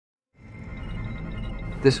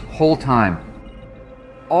this whole time.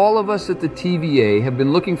 All of us at the TVA have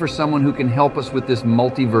been looking for someone who can help us with this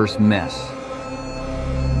multiverse mess.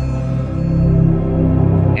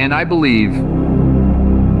 And I believe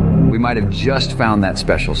we might have just found that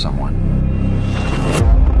special someone.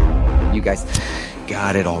 You guys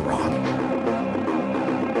got it all wrong.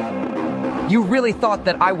 You really thought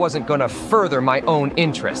that I wasn't gonna further my own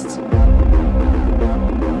interests.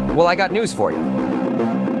 Well, I got news for you.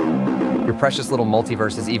 Your precious little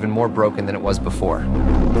multiverse is even more broken than it was before.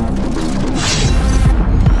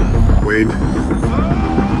 Wade.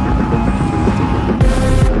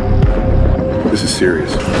 This is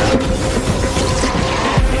serious.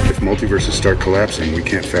 If multiverses start collapsing, we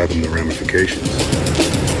can't fathom the ramifications.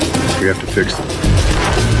 We have to fix them.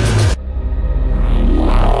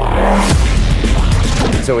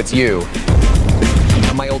 So it's you,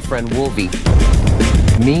 my old friend Wolvie,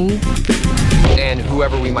 me, and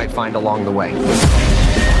whoever we might find along the way.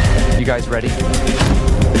 You guys ready?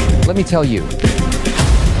 Let me tell you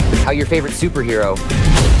how your favorite superhero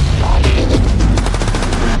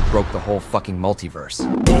broke the whole fucking multiverse.